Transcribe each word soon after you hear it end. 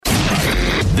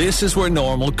This is where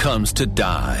normal comes to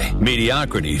die.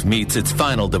 Mediocrity meets its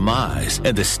final demise,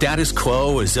 and the status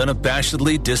quo is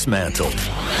unabashedly dismantled.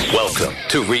 Welcome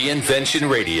to Reinvention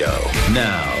Radio.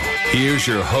 Now, here's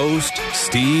your host,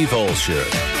 Steve Olsher.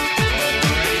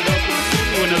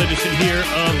 Another edition here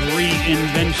of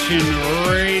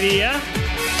Reinvention Radio.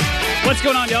 What's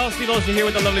going on, y'all? Steve Olsher here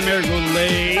with the lovely Mary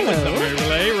Goulet. Hello. What's up, Mary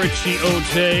Goulet? Richie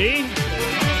Ote.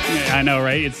 Yeah, I know,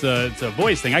 right? It's a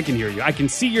voice thing. I can hear you. I can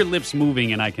see your lips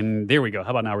moving, and I can... There we go.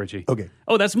 How about now, Richie? Okay.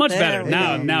 Oh, that's much There better. we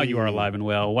Now go. you are alive and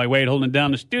well. White Wade holding it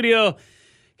down the studio.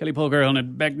 Kelly Polgar holding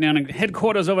it back down in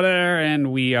headquarters over there,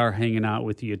 and we are hanging out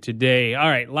with you today. All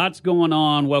right, lots going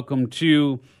on. Welcome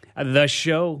to the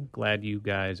show. Glad you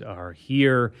guys are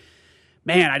here.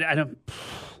 Man, I don't...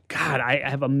 God, I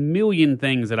have a million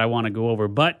things that I want to go over,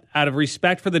 but out of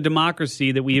respect for the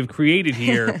democracy that we have created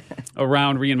here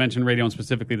around Reinvention Radio and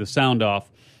specifically the Sound Off,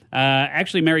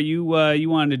 actually, Mary, you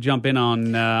wanted to jump in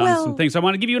on some things. So I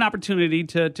want to give you an opportunity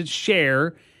to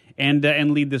share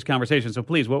and lead this conversation. So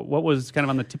please, what was kind of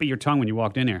on the tip of your tongue when you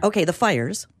walked in here? Okay, the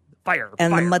fires. Fire.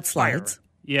 And fire, the mudslides. fire.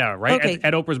 Yeah, right. Okay.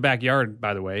 At Oprah's backyard,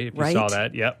 by the way, if you Right. saw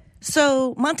that. Yep.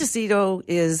 So Montecito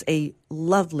is a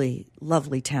lovely,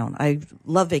 lovely town. I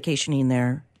love vacationing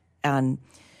there. And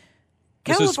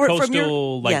This is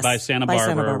coastal, yes, by Santa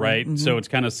Barbara, right? Mm-hmm. So it's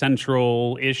kind of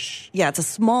central-ish. Yeah, it's a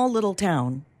small little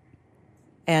town.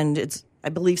 And it's, I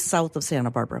believe, south of Santa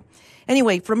Barbara.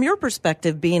 Anyway, from your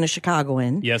perspective, being a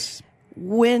Chicagoan, Yes.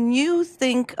 when you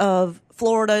think of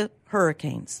Florida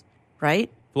hurricanes,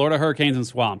 right? Florida hurricanes and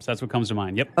swamps. That's what comes to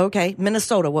mind. Yep. Okay,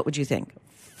 Minnesota, what would you think?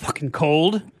 Fucking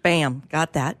cold. Bam,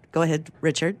 got that. Go ahead,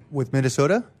 Richard. With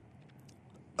Minnesota?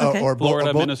 Okay.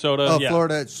 Florida, Minnesota, yeah.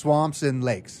 Florida, swamps and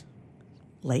lakes.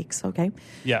 Lakes, okay.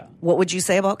 Yeah. What would you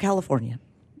say about California?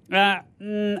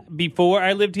 Before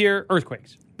I lived here,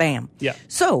 earthquakes. Bam. Yeah.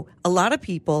 So a lot of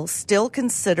people still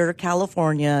consider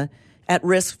California at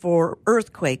risk for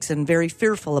earthquakes and very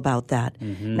fearful about that.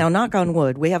 Mm-hmm. Now, knock on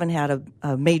wood, we haven't had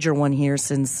a major one here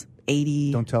since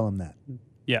 80, Don't tell them that.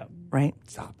 Yeah. right?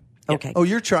 Stop. Okay. Oh,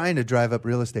 you're trying to drive up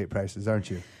real estate prices, aren't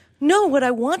you? No, what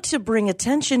I want to bring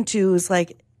attention to is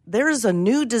like there is a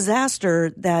new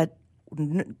disaster that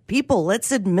people,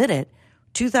 let's admit it,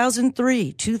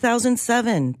 2003,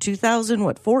 2007,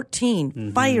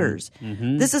 2014, fires.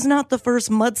 Mm-hmm. This is not the first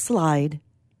mudslide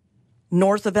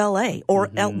north of L.A. or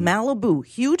Malibu.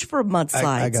 Huge for mudslides.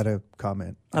 I got to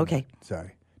comment. Okay.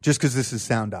 Sorry. Just because this is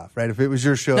Sound Off, right? If it was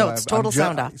your show, No, it's total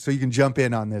Sound Off. So you can jump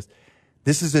in on this.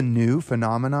 This is a new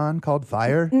phenomenon called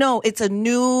fire? No, it's a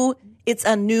new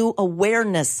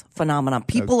awareness phenomenon.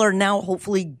 People are now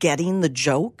hopefully getting the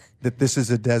joke. That this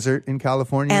is a desert in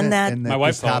California? And that- My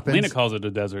wife happens? Lena calls it a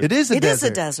desert. It is a It is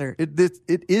desert. a desert.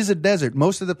 It is a desert.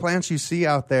 Most of the plants you see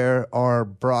out there are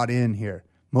brought in here.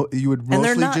 You would And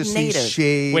they're mostly not just native. see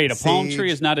shade. Wait, a palm sage.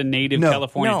 tree is not a native No.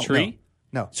 California No. tree?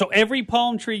 No. So every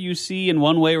palm tree you see in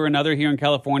one way or another here in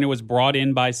California was brought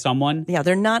in by someone? Yeah,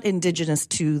 they're not indigenous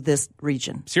to this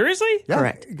region. Seriously? Yeah.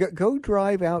 Correct. Go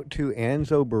drive out to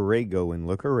Anzo Borrego and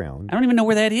look around. I don't even know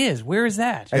where that is. Where is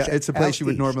that? Yeah, it's a place you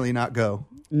would east. normally not go.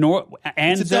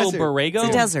 Anzo desert. Borrego? It's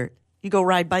a desert. You go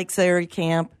ride bikes there, you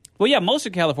camp. Well, yeah, most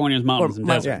of California is mountains and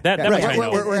mountains. desert. Yeah. That Yeah. much Right. I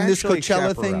know. We're in this Actually Coachella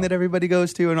chaparral. thing that everybody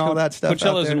goes to and all that stuff. out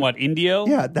Coachella's there. in what, Indio?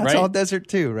 Yeah, that's right? all desert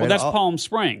too, right? Well, that's All- Palm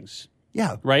Springs,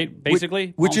 Yeah. right?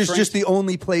 Basically? Which Palm is Springs? just the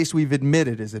only place we've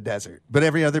admitted is a desert. But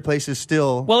every other place is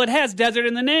still... Well, it has desert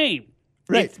in the name.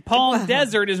 Right. It's Palm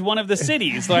Desert is one of the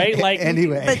cities, right? Like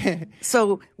anyway.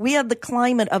 So we have the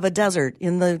climate of a desert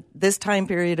in this time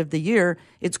period of the year.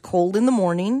 It's cold in the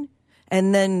morning,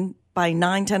 and then by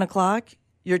 9, 10 o'clock,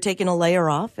 you're taking a layer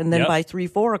off, and then Yep. by 3,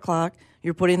 4 o'clock,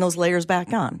 you're putting those layers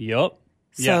back on. Yup.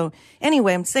 So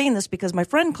anyway, I'm saying this because my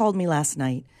friend called me last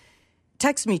night,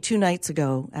 texted me 2 nights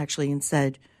ago, actually, and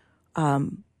said,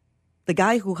 the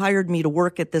guy who hired me to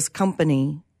work at this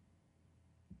company,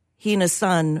 he and his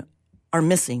son are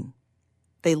missing.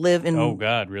 They live in... Oh,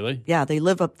 God, really? Yeah, they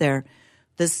live up there.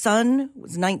 The son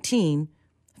was 19,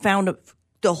 found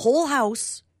the whole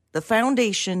house, the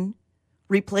foundation,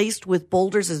 replaced with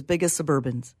boulders as big as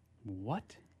Suburbans.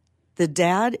 What? The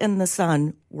dad and the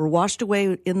son were washed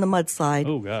away in the mudslide.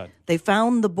 Oh, God. They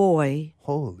found the boy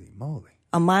Holy moly.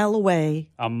 a mile away.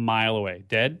 A mile away.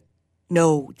 Dead?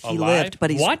 No, he Alive? lived,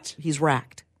 but What? he's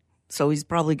racked. So he's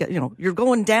probably got, you're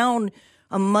going down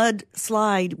a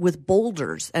mudslide with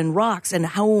boulders and rocks and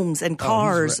homes and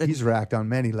cars. He's racked on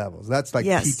many levels. That's like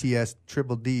Yes. PTS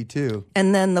triple D too.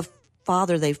 And then the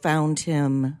father, they found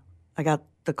him. I got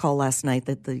the call last night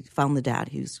that they found the dad.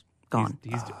 He's gone.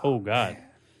 Oh, God.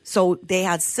 So they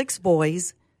had 6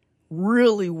 boys,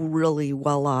 really, really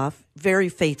well off, very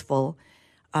faithful.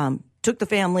 Took the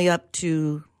family up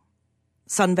to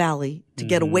Sun Valley to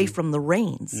get away from the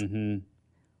rains.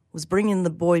 Was bringing the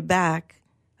boy back,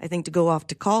 I think, to go off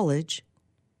to college,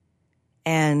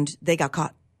 and they got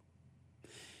caught.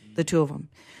 The two of them.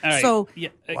 All right. So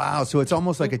Wow, so it's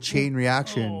almost like a chain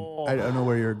reaction. I don't know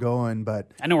where you're going,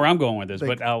 but I know where I'm going with this,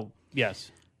 but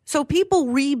yes. So people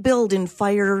rebuild in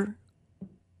fire.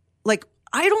 Like,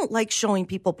 I don't like showing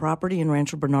people property in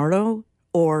Rancho Bernardo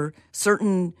or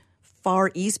certain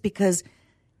far east because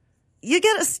you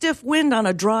get a stiff wind on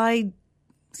a dry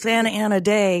Santa Ana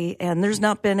day and there's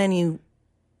not been any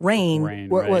rain.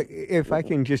 Well, if I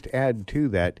can just add to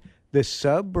that, the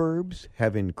suburbs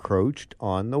have encroached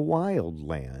on the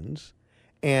wildlands,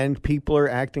 and people are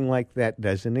acting like that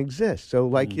doesn't exist. So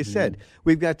like you said,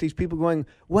 we've got these people going,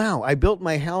 wow, I built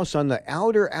my house on the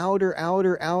outer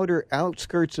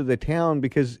outskirts of the town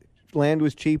because land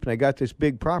was cheap and I got this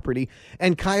big property,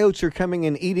 and coyotes are coming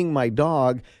and eating my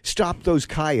dog. Stop those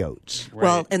coyotes. Right.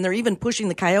 Well, and they're even pushing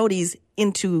the coyotes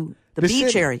into the beach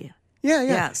city. area. Yeah.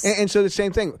 Yes. And so the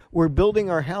same thing. We're building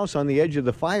our house on the edge of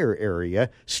the fire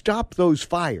area. Stop those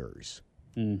fires.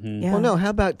 Yeah. Well,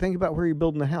 no, think about where you're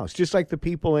building the house. Just like the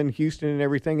people in Houston and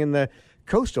everything in the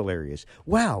coastal areas.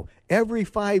 Wow, every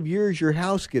 5 years your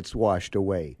house gets washed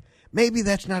away. Maybe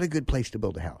that's not a good place to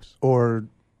build a house. or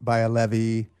by a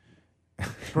levee.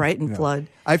 Right, and flood.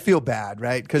 I feel bad,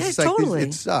 right? Because Yeah, it's like totally.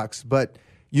 it sucks, but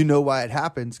you know why it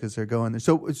happens because they're going there.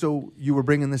 So you were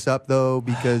bringing this up though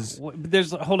because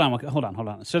Hold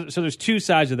on. So there's two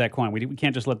sides of that coin. We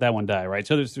can't just let that one die, right?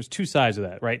 So there's two sides of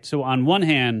that, right? So on one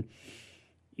hand,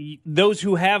 those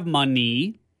who have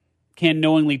money can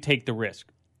knowingly take the risk.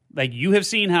 Like, you have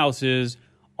seen houses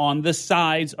on the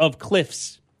sides of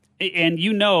cliffs, and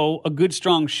you know a good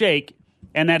strong shake,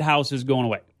 and that house is going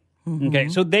away. Okay,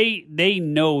 so they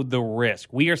know the risk.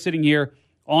 We are sitting here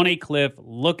on a cliff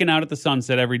looking out at the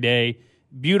sunset every day,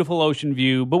 beautiful ocean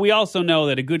view, but we also know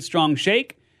that a good strong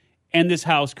shake and this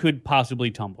house could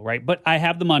possibly tumble, right? But I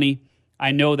have the money.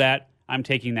 I know that. I'm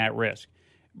taking that risk.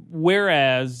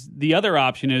 Whereas the other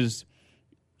option is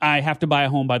I have to buy a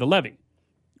home by the levee.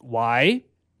 Why?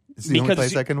 it's the only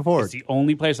place I can afford. It's the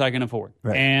only place I can afford.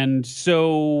 Right. And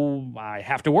so I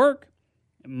have to work.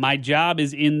 My job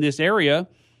is in this area.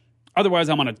 Otherwise,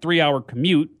 I'm on a 3-hour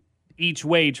commute each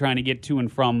way trying to get to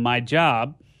and from my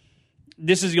job.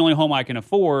 This is the only home I can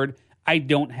afford. I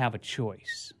don't have a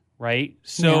choice, right?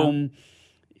 So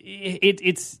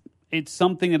it's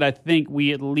something that I think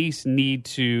we at least need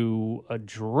to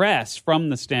address from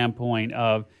the standpoint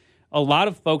of a lot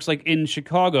of folks, like in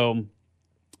Chicago,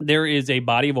 there is a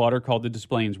body of water called the Des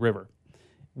Plaines River,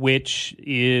 which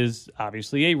is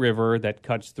obviously a river that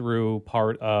cuts through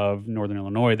part of northern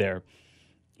Illinois there.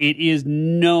 It is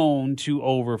known to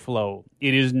overflow.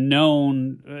 It is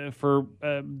known for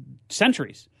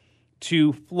centuries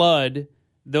to flood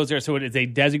those areas. So it is a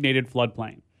designated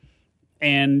floodplain.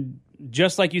 And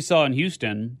just like you saw in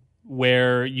Houston,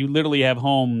 where you literally have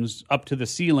homes up to the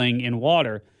ceiling in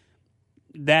water,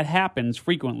 that happens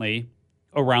frequently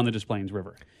around the Des Plaines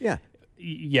River. Yeah.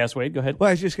 Yes, Wade, go ahead. Well,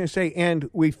 I was just going to say, and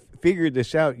we figured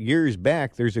this out years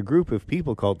back. There's a group of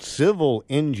people called civil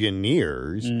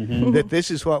engineers that this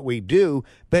is what we do.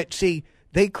 But see,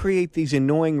 they create these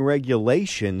annoying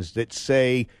regulations that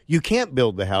say you can't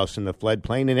build the house in the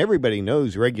floodplain, and everybody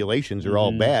knows regulations are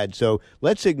all bad. So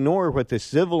let's ignore what the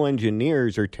civil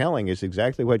engineers are telling us,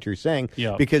 exactly what you're saying,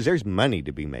 because there's money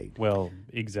to be made. Well,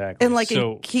 exactly. And like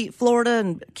in Florida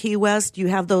and Key West, you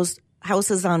have those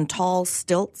houses on tall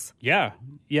stilts. Yeah.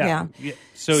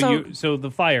 So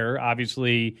the fire,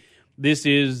 obviously, this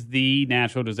is the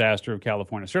natural disaster of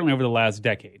California, certainly over the last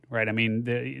decade, right? I mean,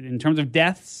 in terms of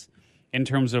deaths, in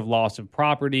terms of loss of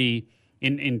property,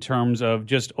 in terms of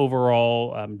just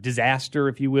overall disaster,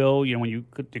 if you will, when you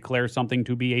could declare something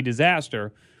to be a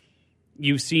disaster,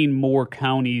 you've seen more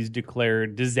counties declare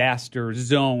disaster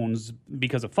zones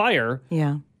because of fire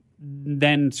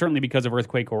than certainly because of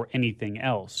earthquake or anything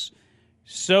else.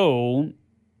 So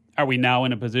are we now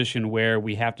in a position where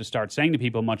we have to start saying to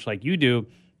people, much like you do,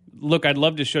 look, I'd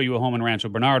love to show you a home in Rancho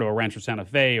Bernardo or Rancho Santa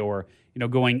Fe or,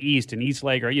 going east in East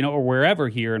Lake or, or wherever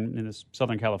here in this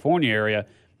Southern California area,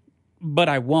 but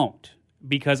I won't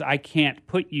because I can't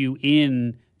put you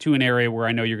in to an area where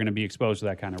I know you're going to be exposed to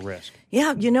that kind of risk.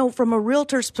 Yeah, from a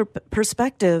realtor's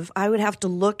perspective, I would have to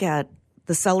look at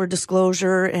the seller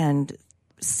disclosure and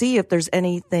see if there's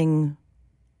anything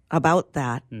about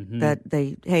that, that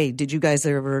did you guys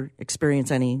ever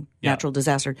experience any natural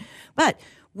disaster? But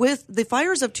with the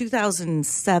fires of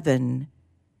 2007,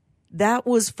 that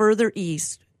was further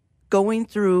east, going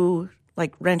through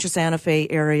like Rancho Santa Fe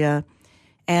area,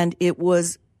 and it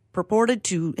was purported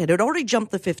it had already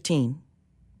jumped the 15.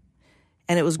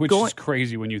 and it was Which going. is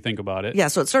crazy when you think about it. Yeah,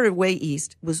 so it started way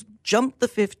east. Was jumped the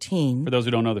 15. For those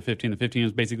who don't know, the 15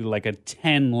 is basically like a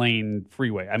 10-lane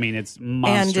freeway. I mean, it's And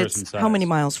monstrous in it's size. how many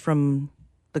miles from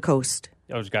the coast?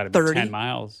 Oh, it's got to be 30? 10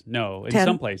 miles. No, in 10?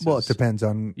 some places. Well, it depends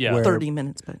on Yeah. where. 30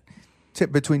 minutes,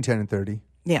 but Between 10 and 30.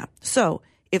 yeah. So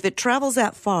if it travels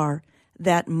that far,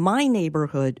 that my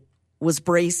neighborhood was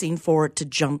bracing for it to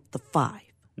jump the 5.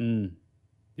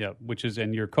 Yeah, which is,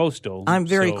 and you're coastal. I'm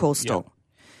very so, coastal. yeah.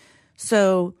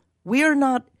 So we are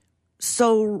not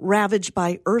so ravaged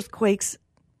by earthquakes.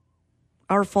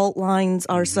 Our fault lines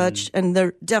are such, and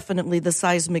they're definitely the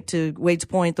seismic, to Wade's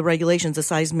point, the regulations, the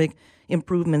seismic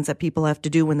improvements that people have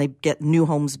to do when they get new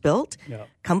homes built,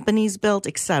 companies built,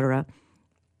 etc.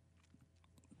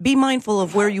 Be mindful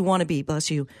of where you want to be, bless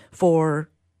you, for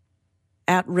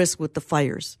at risk with the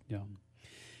fires. Yeah.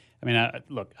 I mean,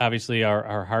 look, obviously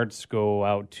our hearts go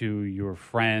out to your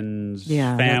friends,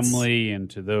 family, and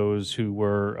to those who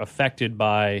were affected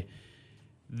by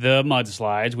the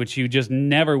mudslides, which you just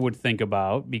never would think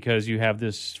about because you have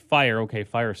this fire. Okay,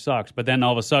 fire sucks. But then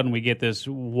all of a sudden we get this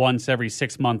once every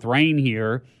 6-month rain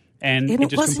here. And it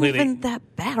just wasn't completely, even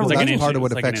that bad. Well, That's an part of inch-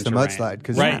 what it's like an affects the inch of rain. mudslide.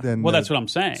 Because Right. then Well, that's what I'm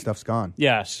saying. Stuff's gone.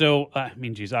 Yeah. So, I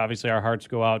mean, geez, obviously our hearts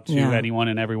go out to Yeah. anyone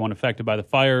and everyone affected by the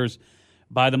fires,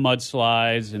 by the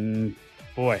mudslides. And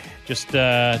boy, just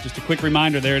a quick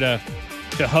reminder there to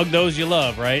hug those you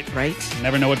love, right? Right. You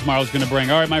never know what tomorrow's going to bring.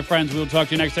 All right, my friends, we'll talk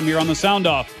to you next time here on The Sound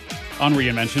Off on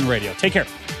Reinvention Radio. Take care.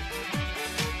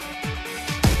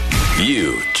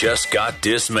 You just got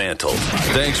dismantled.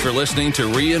 Thanks for listening to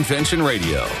Reinvention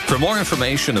Radio. For more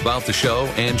information about the show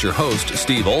and your host,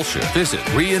 Steve Olsher, visit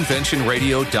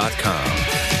reinventionradio.com.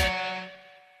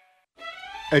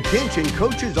 Attention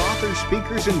coaches, authors,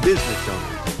 speakers, and business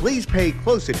owners. Please pay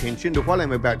close attention to what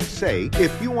I'm about to say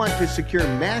if you want to secure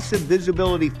massive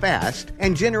visibility fast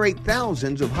and generate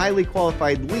thousands of highly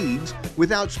qualified leads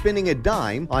without spending a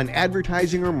dime on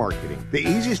advertising or marketing. The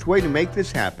easiest way to make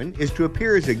this happen is to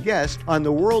appear as a guest on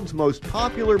the world's most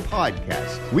popular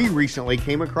podcast. We recently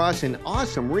came across an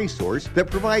awesome resource that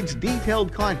provides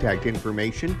detailed contact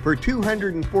information for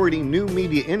 240 new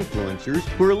media influencers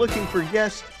who are looking for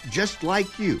guests just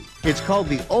like you. It's called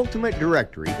the Ultimate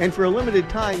Directory, and for a limited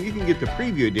time, you can get the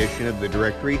preview edition of the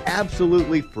directory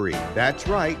absolutely free. That's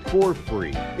right, for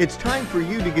free. It's time for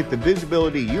you to get the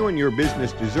visibility you and your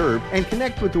business deserve and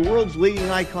connect with the world's leading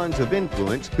icons of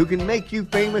influence who can make you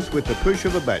famous with the push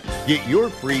of a button. Get your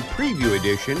free preview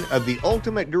edition of the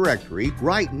Ultimate Directory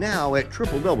right now at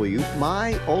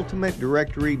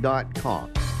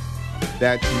www.myultimatedirectory.com.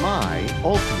 That's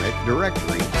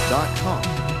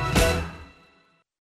myultimatedirectory.com.